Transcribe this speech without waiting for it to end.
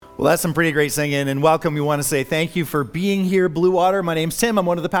Well, that's some pretty great singing, and welcome. We want to say thank you for being here, Blue Water. My name's Tim. I'm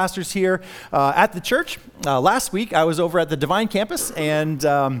one of the pastors here at the church. Last week, I was over at the Divine campus, and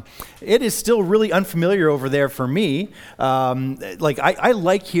it is still really unfamiliar over there for me. I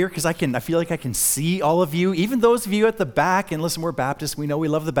like here because I feel like I can see all of you, even those of you at the back. And listen, we're Baptists. We know we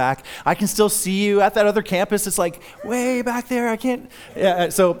love the back. I can still see you at that other campus. It's like way back there. I can't.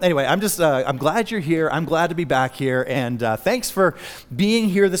 So anyway, I'm glad you're here. I'm glad to be back here, and thanks for being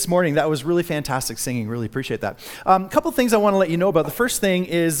here this morning. That was really fantastic singing. Really appreciate that. A couple things I want to let you know about. The first thing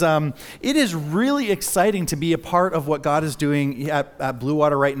is it is really exciting to be a part of what God is doing at Blue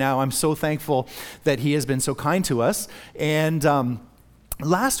Water right now. I'm so thankful that He has been so kind to us. And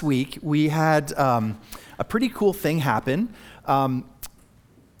last week we had a pretty cool thing happen.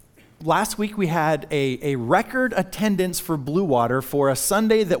 Last week we had a record attendance for Blue Water for a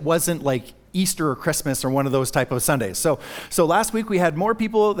Sunday that wasn't like Easter or Christmas or one of those type of Sundays. So last week we had more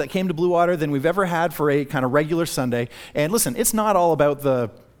people that came to Blue Water than we've ever had for a kind of regular Sunday. And listen, it's not all about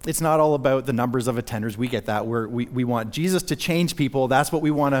the numbers of attenders. We get that. We want Jesus to change people. That's what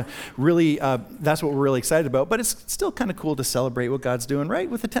we want to really, that's what we're really excited about. But it's still kind of cool to celebrate what God's doing, right,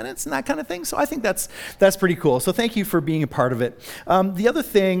 with attendance and that kind of thing. So I think that's pretty cool. So thank you for being a part of it. The other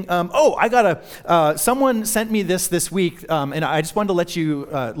thing, someone sent me this week, and I just wanted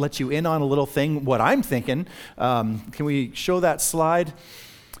to let you in on a little thing, what I'm thinking. Can we show that slide?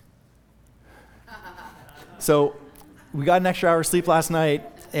 So we got an extra hour of sleep last night.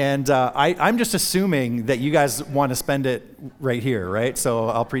 And I'm just assuming that you guys want to spend it right here, right? So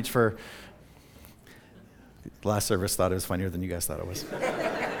I'll preach for... Last service thought it was funnier than you guys thought it was.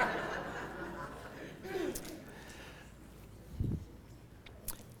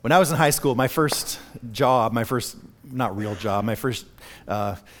 When I was in high school, my first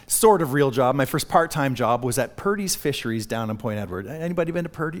sort of real job, my first part-time job was at Purdy's Fisheries down in Point Edward. Anybody been to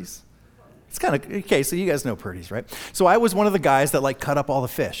Purdy's? It's kind of, okay, so you guys know Purdy's, right? So I was one of the guys that cut up all the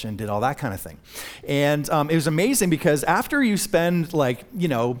fish and did all that kind of thing. And it was amazing because after you spend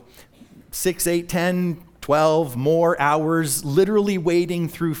 6, 8, 10, 12 more hours literally wading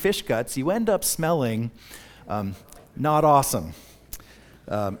through fish guts, you end up smelling not awesome,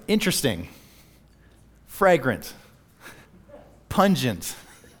 interesting, fragrant, pungent,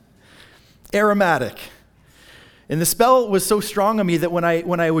 aromatic. And the smell was so strong on me that when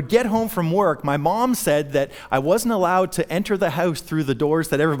I would get home from work, my mom said that I wasn't allowed to enter the house through the doors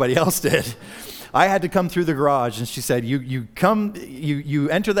that everybody else did. I had to come through the garage, and she said, you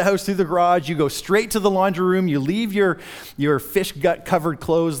enter the house through the garage, you go straight to the laundry room, you leave your fish gut covered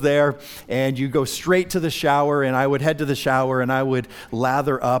clothes there, and you go straight to the shower. And I would head to the shower, and I would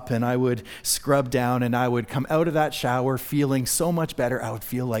lather up, and I would scrub down, and I would come out of that shower feeling so much better. I would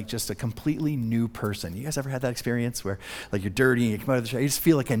feel like just a completely new person. You guys ever had that experience where you're dirty and you come out of the shower, you just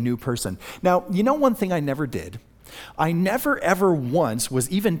feel like a new person? Now, you know one thing I never did? I never ever once was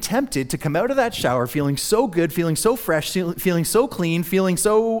even tempted to come out of that shower feeling so good, feeling so fresh, feeling so clean, feeling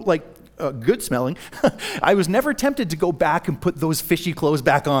so good smelling. I was never tempted to go back and put those fishy clothes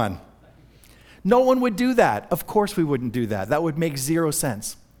back on. No one would do that. Of course we wouldn't do that. That would make zero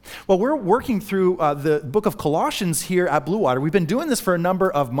sense. Well, we're working through the book of Colossians here at Blue Water. We've been doing this for a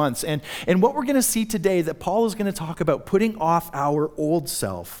number of months. And what we're going to see today, that Paul is going to talk about putting off our old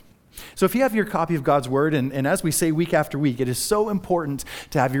self. So if you have your copy of God's Word, and as we say week after week, it is so important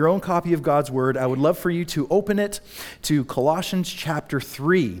to have your own copy of God's Word. I would love for you to open it to Colossians chapter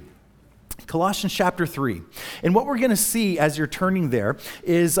 3. Colossians chapter 3. And what we're going to see as you're turning there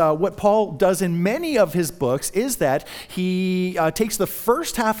is what Paul does in many of his books is that he takes the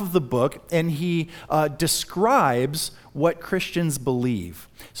first half of the book and he describes what Christians believe.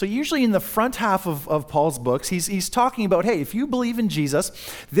 So usually in the front half of Paul's books, he's talking about, hey, if you believe in Jesus,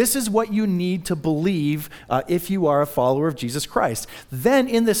 this is what you need to believe if you are a follower of Jesus Christ. Then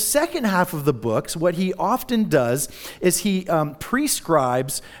in the second half of the books, what he often does is he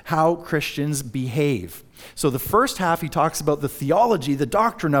prescribes how Christians behave. So the first half, he talks about the theology, the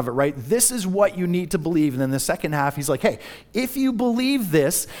doctrine of it, right? This is what you need to believe. And then the second half, he's like, hey, if you believe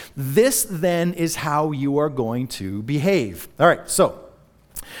this then is how you are going to behave. All right, so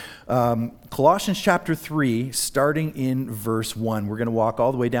Colossians chapter 3, starting in verse 1. We're going to walk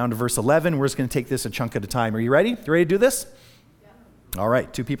all the way down to verse 11. We're just going to take this a chunk at a time. Are you ready? You ready to do this? Yeah. All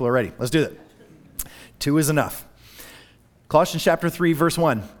right, 2 people are ready. Let's do it. 2 is enough. Colossians chapter 3, verse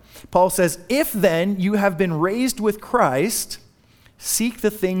 1. Paul says, if then you have been raised with Christ, seek the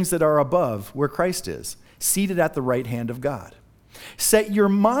things that are above, where Christ is, seated at the right hand of God. Set your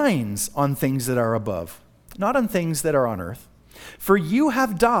minds on things that are above, not on things that are on earth. For you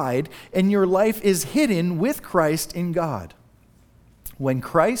have died, and your life is hidden with Christ in God. when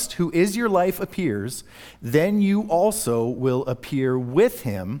Christ, who is your life, appears, then you also will appear with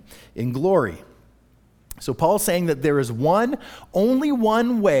him in glory. So Paul's saying that there is only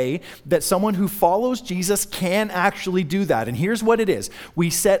one way that someone who follows Jesus can actually do that. And here's what it is. We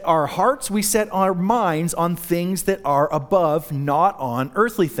set our hearts, we set our minds on things that are above, not on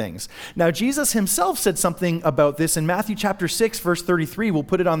earthly things. Now, Jesus himself said something about this in Matthew chapter 6, verse 33. We'll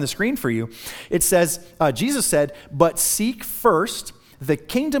put it on the screen for you. It says, Jesus said, "But seek first the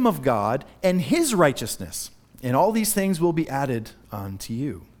kingdom of God and his righteousness, and all these things will be added unto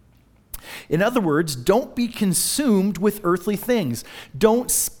you." In other words, don't be consumed with earthly things. Don't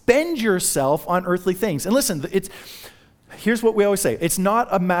spend yourself on earthly things. And listen, here's what we always say. It's not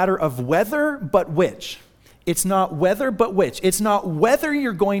a matter of whether, but which. It's not whether, but which. It's not whether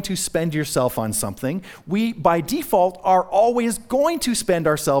you're going to spend yourself on something. We, by default, are always going to spend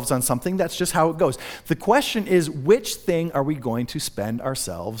ourselves on something. That's just how it goes. The question is, which thing are we going to spend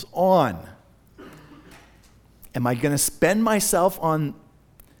ourselves on? Am I going to spend myself on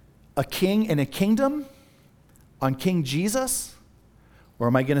a king and a kingdom, on King Jesus, or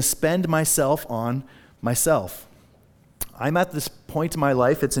am I going to spend myself on myself? I'm at this point in my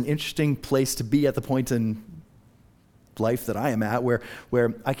life. It's an interesting place to be at the point in life that I am at, where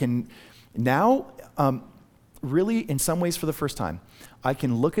I can now, really, in some ways for the first time, I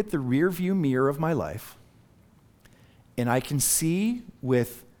can look at the rear view mirror of my life, and I can see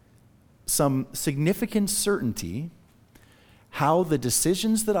with some significant certainty how the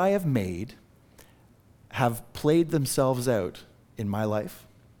decisions that I have made have played themselves out in my life,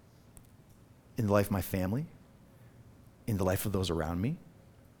 in the life of my family, in the life of those around me.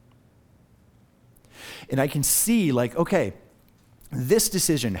 And I can see, like, okay, this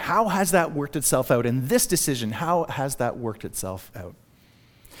decision, how has that worked itself out? And this decision, how has that worked itself out?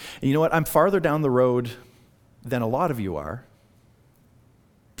 And you know what? I'm farther down the road than a lot of you are.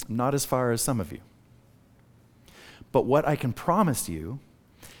 Not as far as some of you. But what I can promise you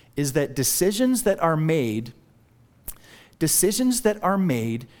is that decisions that are made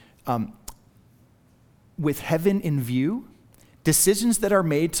with heaven in view, decisions that are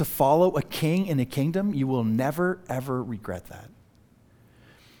made to follow a king and a kingdom, you will never, ever regret that.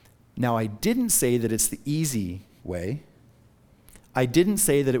 Now, I didn't say that it's the easy way. I didn't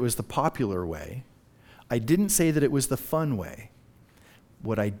say that it was the popular way. I didn't say that it was the fun way.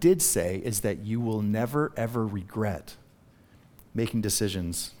 What I did say is that you will never, ever regret making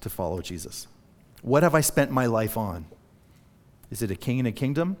decisions to follow Jesus. What have I spent my life on? Is it a king and a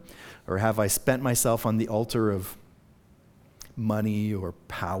kingdom? Or have I spent myself on the altar of money or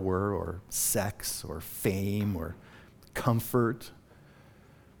power or sex or fame or comfort,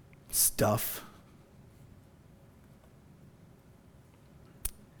 stuff?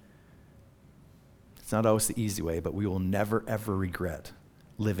 It's not always the easy way, but we will never, ever regret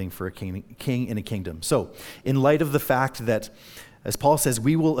living for a king in a kingdom. So, in light of the fact that, as Paul says,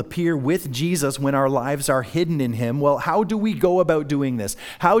 we will appear with Jesus when our lives are hidden in him, well, how do we go about doing this?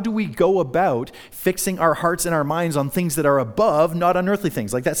 How do we go about fixing our hearts and our minds on things that are above, not on earthly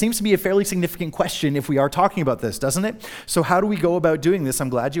things? Like, that seems to be a fairly significant question if we are talking about this, doesn't it? So how do we go about doing this? I'm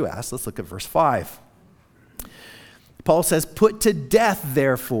glad you asked. Let's look at verse 5. Paul says, "Put to death,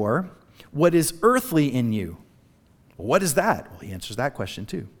 therefore, what is earthly in you." What is that? Well, he answers that question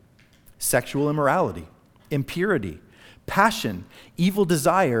too. Sexual immorality, impurity, passion, evil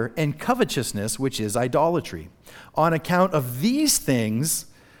desire, and covetousness, which is idolatry. On account of these things,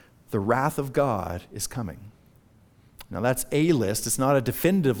 the wrath of God is coming. Now that's a list. It's not a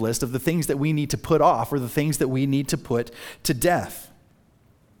definitive list of the things that we need to put off or the things that we need to put to death.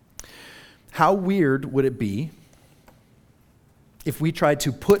 How weird would it be if we tried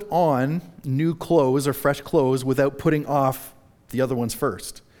to put on new clothes or fresh clothes without putting off the other ones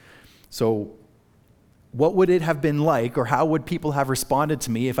first? So what would it have been like, or how would people have responded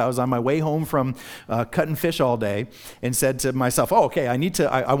to me if I was on my way home from cutting fish all day and said to myself, oh, okay,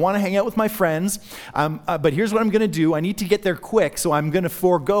 I want to hang out with my friends, but here's what I'm going to do. I need to get there quick, so I'm going to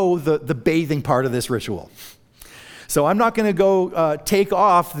forego the bathing part of this ritual. So I'm not going to go take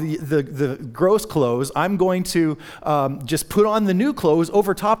off the gross clothes. I'm going to just put on the new clothes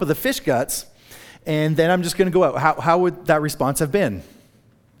over top of the fish guts, and then I'm just going to go out. How would that response have been?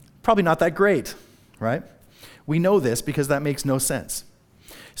 Probably not that great, right? We know this because that makes no sense.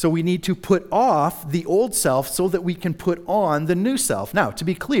 So we need to put off the old self so that we can put on the new self. Now, to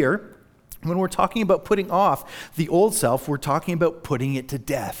be clear, when we're talking about putting off the old self, we're talking about putting it to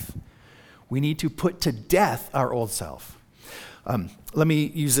death. We need to put to death our old self. Let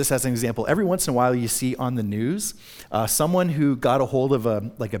me use this as an example. Every once in a while you see on the news someone who got a hold of a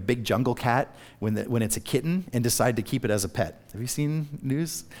big jungle cat when it's a kitten and decided to keep it as a pet. Have you seen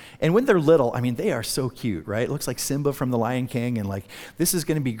news? And when they're little, I mean, they are so cute, right? It looks like Simba from The Lion King, and like, this is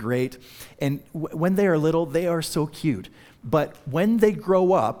going to be great. And when they are little, they are so cute. But when they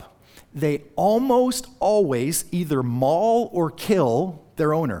grow up, they almost always either maul or kill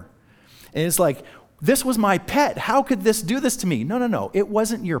their owner. And it's like, this was my pet. How could this do this to me? No. It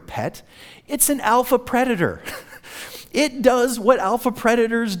wasn't your pet. It's an alpha predator. It does what alpha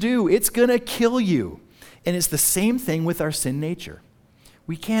predators do. It's going to kill you. And it's the same thing with our sin nature.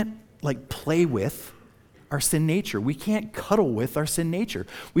 We can't play with our sin nature. We can't cuddle with our sin nature.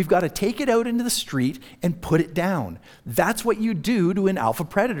 We've got to take it out into the street and put it down. That's what you do to an alpha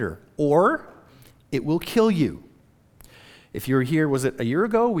predator, or it will kill you. If you were here, was it a year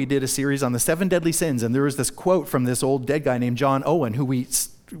ago? We did a series on the 7 deadly sins, and there was this quote from this old dead guy named John Owen, who we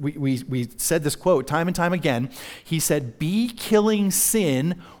said this quote time and time again. He said, be killing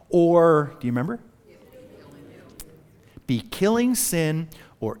sin, or, do you remember? Be killing sin,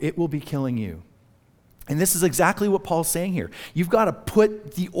 or it will be killing you. And this is exactly what Paul's saying here. You've got to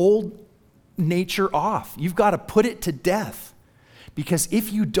put the old nature off. You've got to put it to death. Because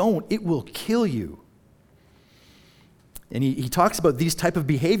if you don't, it will kill you. And he talks about these type of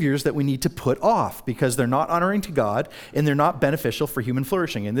behaviors that we need to put off because they're not honoring to God and they're not beneficial for human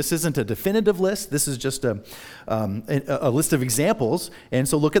flourishing. And this isn't a definitive list. This is just a list of examples. And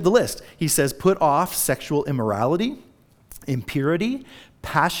so look at the list. He says, put off sexual immorality, impurity,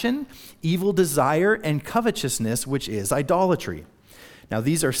 passion, evil desire, and covetousness, which is idolatry. Now,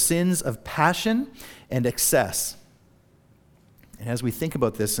 these are sins of passion and excess. And as we think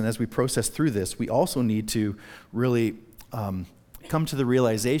about this and as we process through this, we also need to really come to the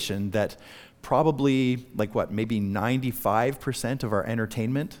realization that probably maybe 95% of our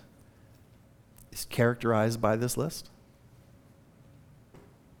entertainment is characterized by this list.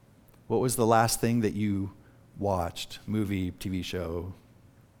 What was the last thing that you watched, movie, TV show,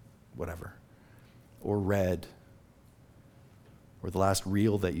 whatever, or read, or the last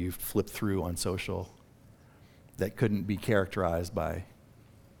reel that you flipped through on social that couldn't be characterized by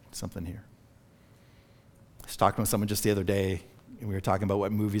something here? I was talking with someone just the other day, and we were talking about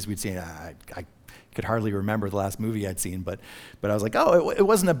what movies we'd seen. I could hardly remember the last movie I'd seen, but I was like, oh, it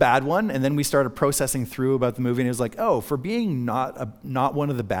wasn't a bad one. And then we started processing through about the movie, and it was like, oh, for being not one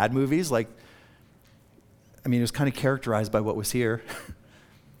of the bad movies, it was kind of characterized by what was here.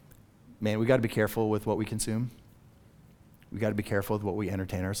 Man, we got to be careful with what we consume. We got to be careful with what we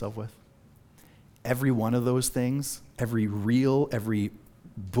entertain ourselves with. Every one of those things, every reel, every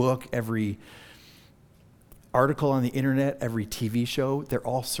book, every article on the internet, every TV show, they're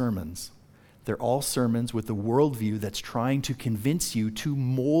all sermons. They're all sermons with a worldview that's trying to convince you to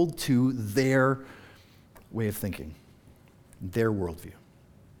mold to their way of thinking, their worldview.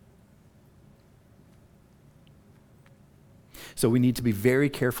 So we need to be very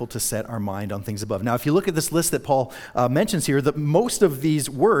careful to set our mind on things above. Now, if you look at this list that Paul mentions here, most of these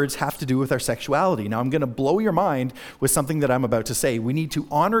words have to do with our sexuality. Now, I'm going to blow your mind with something that I'm about to say. We need to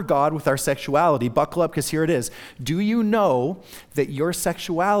honor God with our sexuality. Buckle up, because here it is. Do you know that your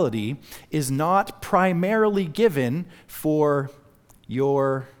sexuality is not primarily given for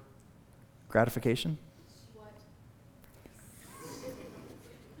your gratification? What?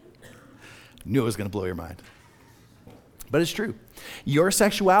 Knew it was going to blow your mind. But it's true. Your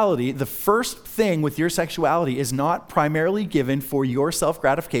sexuality, the first thing with your sexuality is not primarily given for your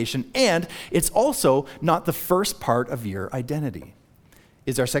self-gratification, and it's also not the first part of your identity.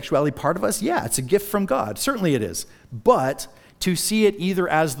 Is our sexuality part of us? Yeah, it's a gift from God. Certainly it is. But to see it either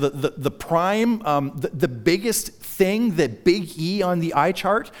as the prime, the biggest thing, the big E on the eye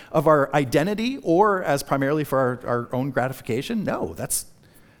chart of our identity, or as primarily for our own gratification, no, that's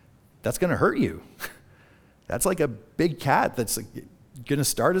going to hurt you. That's like a big cat that's going to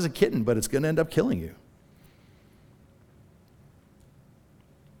start as a kitten, but it's going to end up killing you.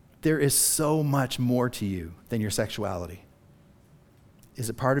 There is so much more to you than your sexuality. Is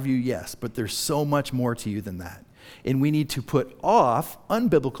it part of you? Yes, but there's so much more to you than that. And we need to put off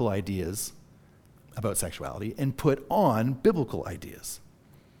unbiblical ideas about sexuality and put on biblical ideas.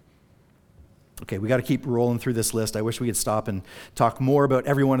 Okay, we got to keep rolling through this list. I wish we could stop and talk more about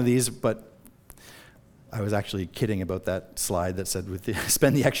every one of these, but I was actually kidding about that slide that said,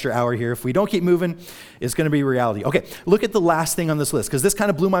 spend the extra hour here. If we don't keep moving, it's going to be reality. Okay, look at the last thing on this list, because this kind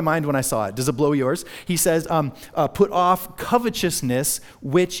of blew my mind when I saw it. Does it blow yours? He says, put off covetousness,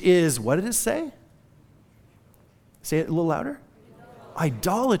 which is, what did it say? Say it a little louder.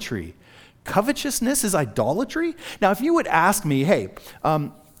 Idolatry. Covetousness is idolatry? Now, if you would ask me, hey,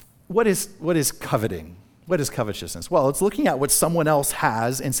 what is coveting? What is covetousness? Well, it's looking at what someone else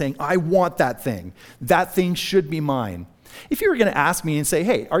has and saying, I want that thing. That thing should be mine. If you were going to ask me and say,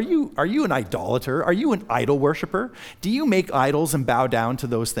 hey, are you an idolater? Are you an idol worshiper? Do you make idols and bow down to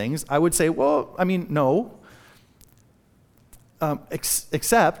those things? I would say, well, I mean, no.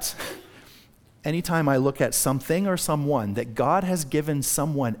 Except anytime I look at something or someone that God has given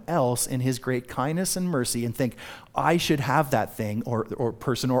someone else in his great kindness and mercy and think, I should have that thing or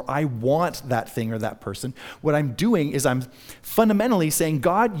person, or I want that thing or that person, what I'm doing is I'm fundamentally saying,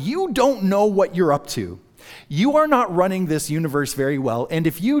 God, you don't know what you're up to. You are not running this universe very well, and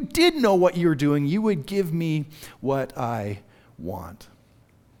if you did know what you're doing, you would give me what I want.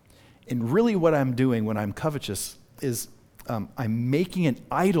 And really what I'm doing when I'm covetous is I'm making an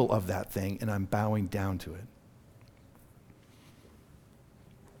idol of that thing, and I'm bowing down to it.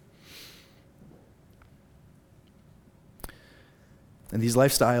 And these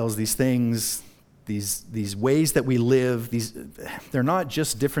lifestyles, these things, these ways that we live, they're not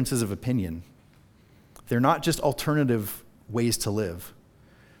just differences of opinion. They're not just alternative ways to live.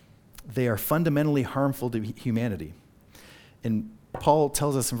 They are fundamentally harmful to humanity. And Paul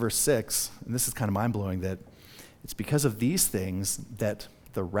tells us in verse 6, and this is kind of mind-blowing, that it's because of these things that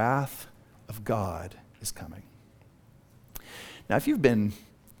the wrath of God is coming. Now, if you've been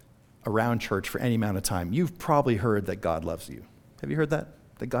around church for any amount of time, you've probably heard that God loves you. Have you heard that?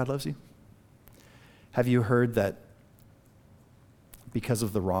 That God loves you? Have you heard that because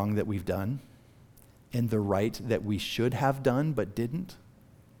of the wrong that we've done and the right that we should have done but didn't,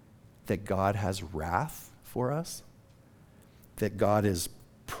 that God has wrath for us? That God is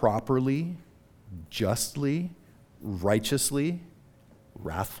properly, justly, righteously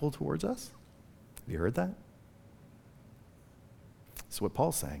wrathful towards us? Have you heard that? That's what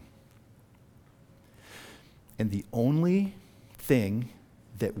Paul's saying. And the only thing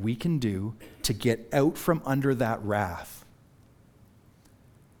that we can do to get out from under that wrath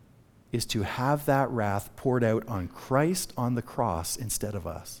is to have that wrath poured out on Christ on the cross instead of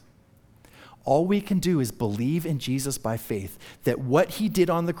us. All we can do is believe in Jesus by faith, that what he did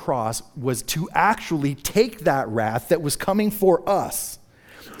on the cross was to actually take that wrath that was coming for us.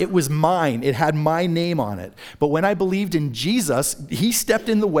 It was mine. It had my name on it. But when I believed in Jesus, he stepped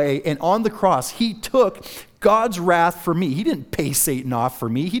in the way, and on the cross, he took God's wrath for me. He didn't pay Satan off for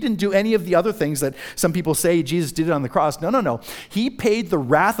me. He didn't do any of the other things that some people say Jesus did it on the cross. No. He paid the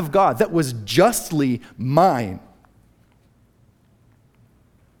wrath of God that was justly mine.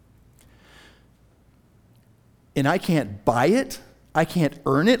 And I can't buy it. I can't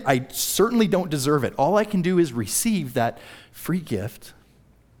earn it. I certainly don't deserve it. All I can do is receive that free gift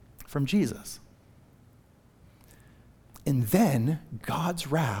from Jesus. And then God's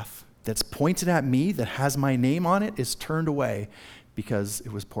wrath that's pointed at me, that has my name on it, is turned away because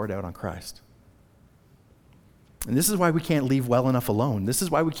it was poured out on Christ. And this is why we can't leave well enough alone. This is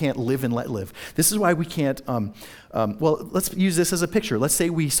why we can't live and let live. This is why we can't, let's use this as a picture. Let's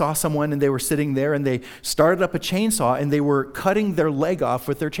say we saw someone and they were sitting there and they started up a chainsaw and they were cutting their leg off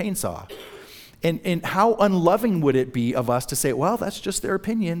with their chainsaw. And how unloving would it be of us to say, well, that's just their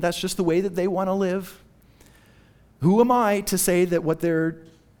opinion. That's just the way that they want to live. Who am I to say that what they're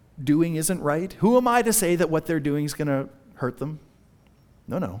doing isn't right? Who am I to say that what they're doing is going to hurt them?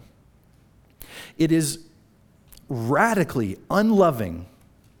 No. It is radically unloving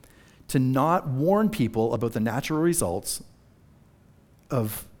to not warn people about the natural results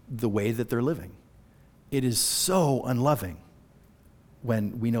of the way that they're living. It is so unloving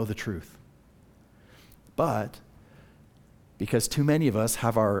when we know the truth. But because too many of us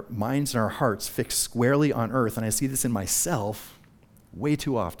have our minds and our hearts fixed squarely on earth, and I see this in myself way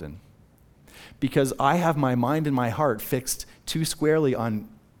too often, because I have my mind and my heart fixed too squarely on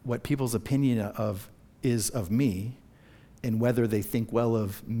what people's opinion is of me, and whether they think well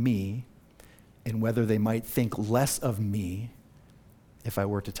of me, and whether they might think less of me if I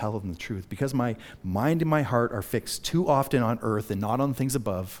were to tell them the truth. Because my mind and my heart are fixed too often on earth and not on things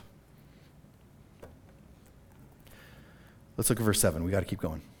above. Let's look at verse 7. We got to keep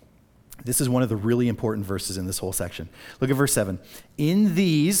going. This is one of the really important verses in this whole section. Look at verse 7. In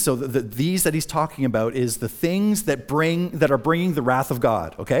these, so these that he's talking about is the things that are bringing the wrath of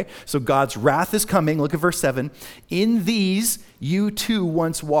God, okay? So God's wrath is coming. Look at verse 7. In these you too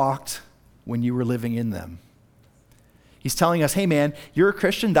once walked when you were living in them. He's telling us, hey man, you're a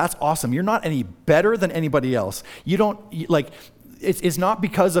Christian, that's awesome. You're not any better than anybody else. It's not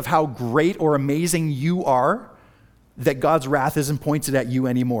because of how great or amazing you are that God's wrath isn't pointed at you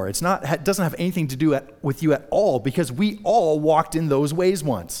anymore. It doesn't have anything to do with you at all, because we all walked in those ways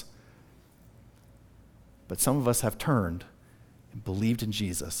once. But some of us have turned and believed in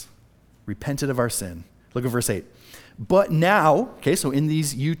Jesus, repented of our sin. Look at verse 8. But now, okay, so in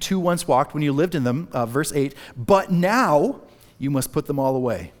these you too once walked when you lived in them, verse 8, but now you must put them all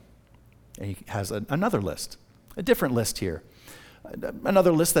away. And he has another list, a different list here.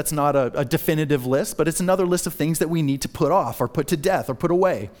 Another list that's not a definitive list, but it's another list of things that we need to put off or put to death or put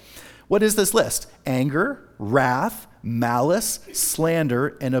away. What is this list? Anger, wrath, malice,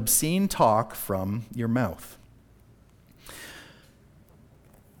 slander, and obscene talk from your mouth.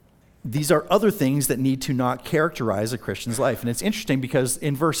 These are other things that need to not characterize a Christian's life. And it's interesting because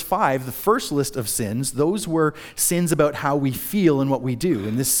in verse 5, the first list of sins, those were sins about how we feel and what we do.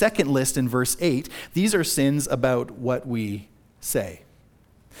 In this second list in verse 8, these are sins about what we say.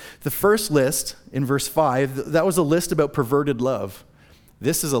 The first list in verse 5, that was a list about perverted love.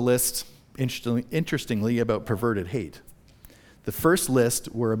 This is a list, interestingly, about perverted hate. The first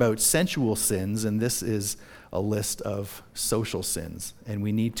list were about sensual sins, and this is a list of social sins, and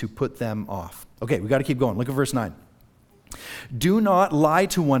we need to put them off. Okay, we got to keep going. Look at verse 9. Do not lie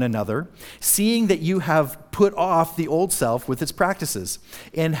to one another, seeing that you have put off the old self with its practices,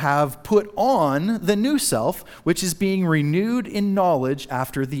 and have put on the new self, which is being renewed in knowledge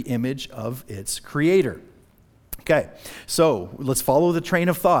after the image of its creator. Okay, so let's follow the train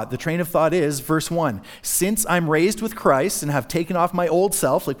of thought. The train of thought is, verse 1, since I'm raised with Christ and have taken off my old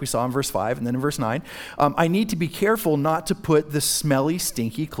self, like we saw in verse 5 and then in verse 9, I need to be careful not to put the smelly,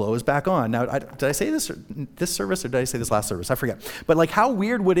 stinky clothes back on. Now, did I say this service or did I say this last service? I forget. But like, how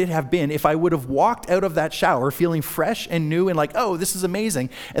weird would it have been if I would have walked out of that shower feeling fresh and new and like, oh, this is amazing,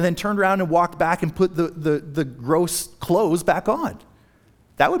 and then turned around and walked back and put the gross clothes back on?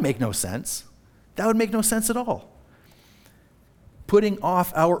 That would make no sense. That would make no sense at all. Putting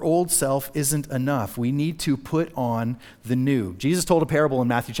off our old self isn't enough. We need to put on the new. Jesus told a parable in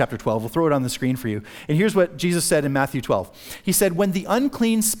Matthew chapter 12. We'll throw it on the screen for you. And here's what Jesus said in Matthew 12. He said, when the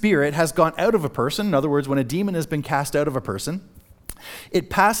unclean spirit has gone out of a person, in other words, when a demon has been cast out of a person, it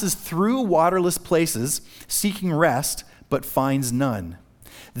passes through waterless places, seeking rest, but finds none.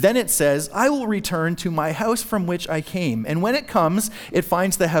 Then it says, I will return to my house from which I came. And when it comes, it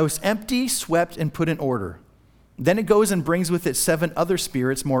finds the house empty, swept, and put in order. Then it goes and brings with it 7 other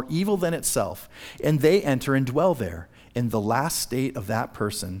spirits more evil than itself, and they enter and dwell there. And the last state of that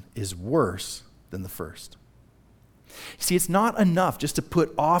person is worse than the first. See, it's not enough just to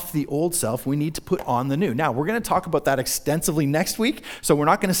put off the old self. We need to put on the new. Now, we're going to talk about that extensively next week, so we're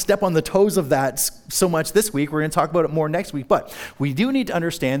not going to step on the toes of that so much this week. We're going to talk about it more next week. But we do need to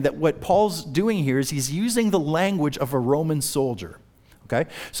understand that what Paul's doing here is he's using the language of a Roman soldier. Okay?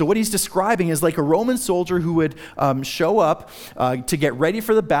 So what he's describing is like a Roman soldier who would show up to get ready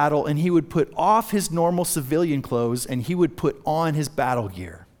for the battle, and he would put off his normal civilian clothes and he would put on his battle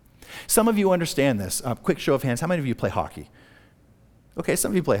gear. Some of you understand this. Quick show of hands. How many of you play hockey? Okay,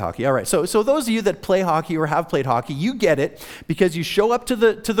 some of you play hockey. All right. So those of you that play hockey or have played hockey, you get it because you show up to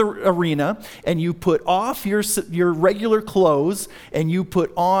the arena and you put off your regular clothes and you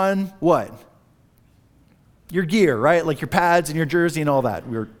put on what? Your gear, right? Like your pads and your jersey and all that.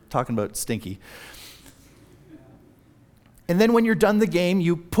 We were talking about stinky. And then when you're done the game,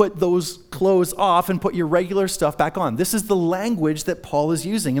 you put those clothes off and put your regular stuff back on. This is the language that Paul is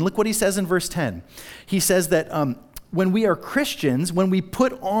using. And look what he says in verse 10. He says that when we are Christians, when we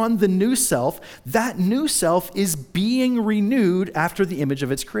put on the new self, that new self is being renewed after the image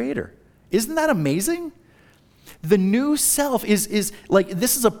of its creator. Isn't that amazing? The new self is like,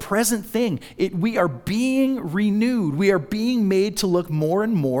 this is a present thing. We are being renewed. We are being made to look more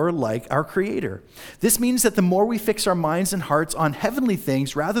and more like our Creator. This means that the more we fix our minds and hearts on heavenly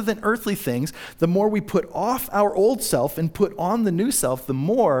things rather than earthly things, the more we put off our old self and put on the new self, the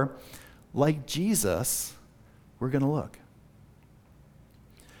more like Jesus we're going to look.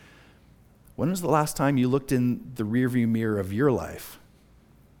 When was the last time you looked in the rearview mirror of your life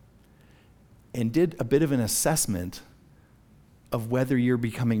and did a bit of an assessment of whether you're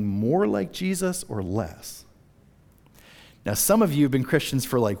becoming more like Jesus or less? Now, some of you have been Christians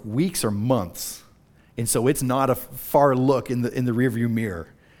for like weeks or months, and so it's not a far look in the rearview mirror.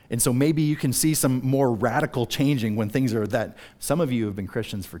 And so maybe you can see some more radical changing when things are that. Some of you have been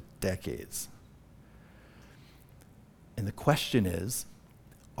Christians for decades. And the question is,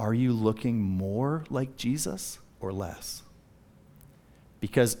 are you looking more like Jesus or less?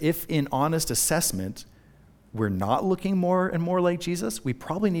 Because if in honest assessment, we're not looking more and more like Jesus, we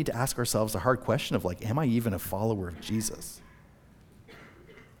probably need to ask ourselves a hard question of like, am I even a follower of Jesus?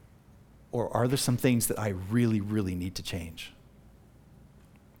 Or are there some things that I really, really need to change?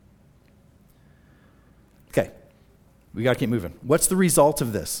 Okay, we got to keep moving. What's the result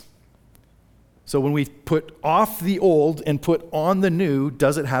of this? So when we put off the old and put on the new,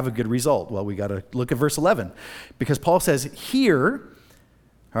 does it have a good result? Well, we got to look at verse 11, because Paul says here,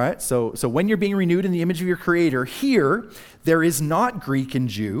 all right, so when you're being renewed in the image of your Creator, here there is not Greek and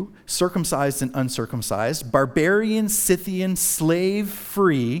Jew, circumcised and uncircumcised, barbarian, Scythian, slave,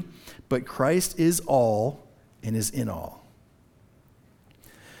 free, but Christ is all and is in all.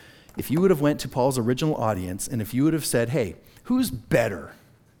 If you would have went to Paul's original audience, and if you would have said, hey, who's better?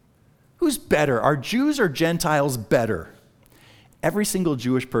 Who's better? Are Jews or Gentiles better? Every single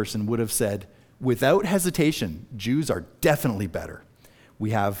Jewish person would have said, without hesitation, Jews are definitely better.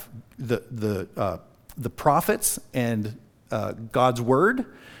 We have the prophets and God's word.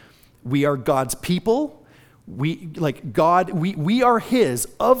 We are God's people. We are His.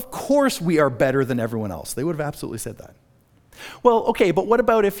 Of course we are better than everyone else. They would have absolutely said that. Well, okay, but what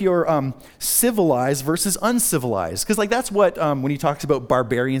about if you're civilized versus uncivilized? Because that's what, when he talks about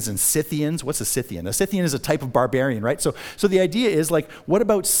barbarians and Scythians, what's a Scythian? A Scythian is a type of barbarian, right? So the idea is what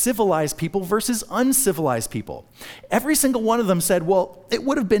about civilized people versus uncivilized people? Every single one of them said, well, it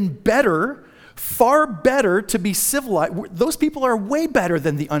would have been better, far better to be civilized. Those people are way better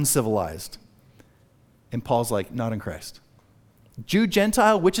than the uncivilized. And Paul's like, not in Christ. Jew,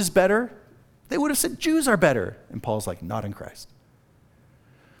 Gentile, which is better? They would have said Jews are better. And Paul's like, not in Christ.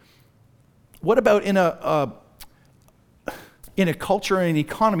 What about in a culture and an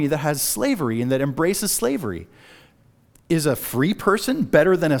economy that has slavery and that embraces slavery? Is a free person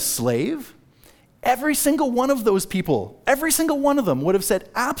better than a slave? Every single one of those people, every single one of them would have said,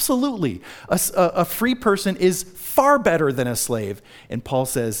 absolutely, a free person is far better than a slave. And Paul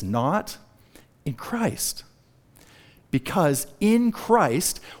says, not in Christ. Because in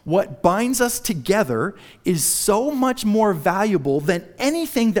Christ, what binds us together is so much more valuable than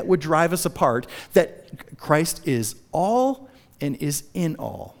anything that would drive us apart, that Christ is all and is in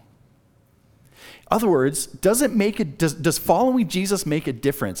all. In other words, does following Jesus make a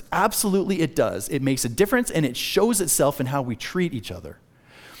difference? Absolutely it does. It makes a difference, and it shows itself in how we treat each other.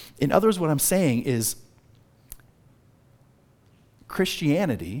 In other words, what I'm saying is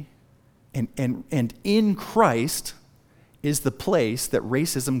Christianity and in Christ is the place that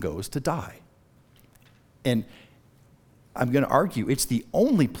racism goes to die. And I'm going to argue it's the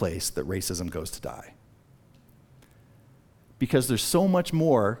only place that racism goes to die. Because there's so much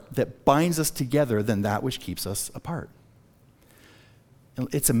more that binds us together than that which keeps us apart. And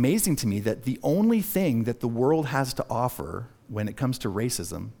it's amazing to me that the only thing that the world has to offer when it comes to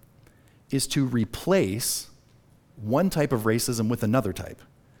racism is to replace one type of racism with another type.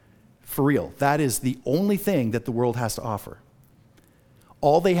 For real, that is the only thing that the world has to offer.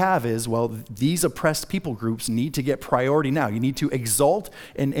 All they have is, well, these oppressed people groups need to get priority now. You need to exalt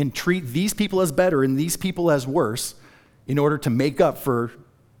and treat these people as better and these people as worse in order to make up for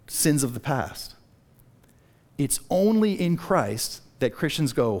sins of the past. It's only in Christ that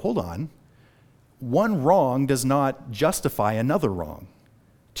Christians go, hold on, one wrong does not justify another wrong.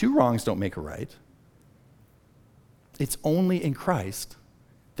 Two wrongs don't make a right. It's only in Christ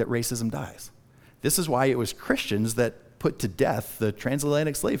that racism dies. This is why it was Christians that put to death the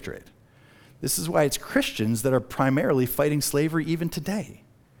transatlantic slave trade. This is why it's Christians that are primarily fighting slavery even today.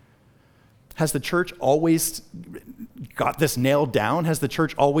 Has the church always got this nailed down? Has the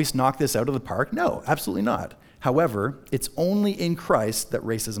church always knocked this out of the park? No, absolutely not. However, it's only in Christ that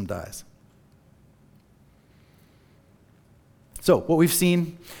racism dies. So what we've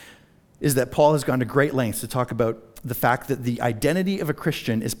seen is that Paul has gone to great lengths to talk about the fact that the identity of a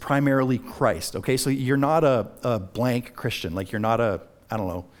Christian is primarily Christ, okay? So you're not a blank Christian, like you're not a,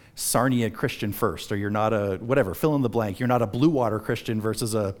 Sarnia Christian first, or you're not a, whatever, fill in the blank. You're not a Blue Water Christian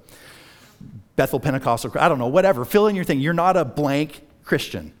versus a Bethel Pentecostal, whatever, fill in your thing. You're not a blank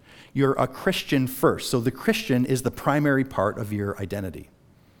Christian. You're a Christian first. So the Christian is the primary part of your identity.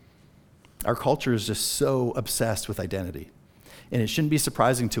 Our culture is just so obsessed with identity. And it shouldn't be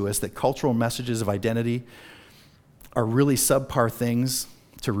surprising to us that cultural messages of identity are really subpar things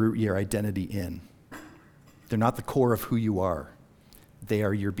to root your identity in. They're not the core of who you are. They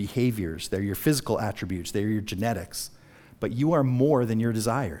are your behaviors. They're your physical attributes. They're your genetics. But you are more than your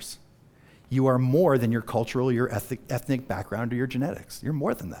desires. You are more than your cultural, your ethnic background, or your genetics. You're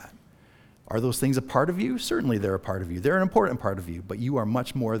more than that. Are those things a part of you? Certainly they're a part of you. They're an important part of you, but you are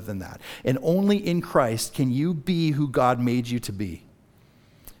much more than that. And only in Christ can you be who God made you to be.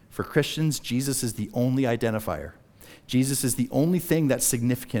 For Christians, Jesus is the only identifier. Jesus is the only thing that's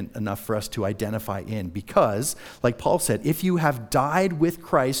significant enough for us to identify in, because, like Paul said, if you have died with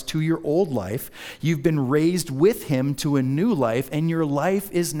Christ to your old life, you've been raised with him to a new life, and your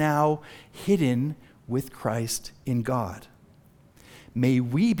life is now hidden with Christ in God. May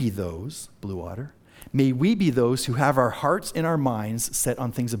we be those, Blue Water, may we be those who have our hearts and our minds set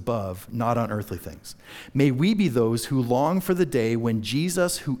on things above, not on earthly things. May we be those who long for the day when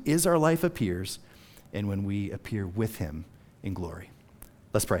Jesus, who is our life, appears, and when we appear with him in glory.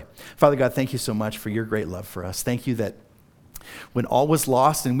 Let's pray. Father God, thank you so much for your great love for us. Thank you that when all was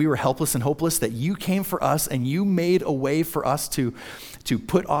lost and we were helpless and hopeless, that you came for us and you made a way for us to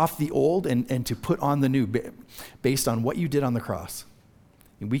put off the old and to put on the new based on what you did on the cross.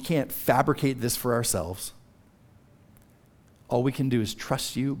 And we can't fabricate this for ourselves. All we can do is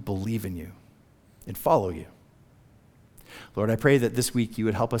trust you, believe in you, and follow you. Lord, I pray that this week you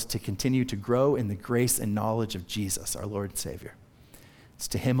would help us to continue to grow in the grace and knowledge of Jesus, our Lord and Savior. It's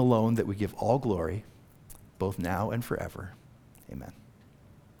to him alone that we give all glory, both now and forever. Amen.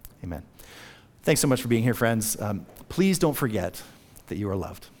 Amen. Thanks so much for being here, friends. Please don't forget that you are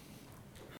loved.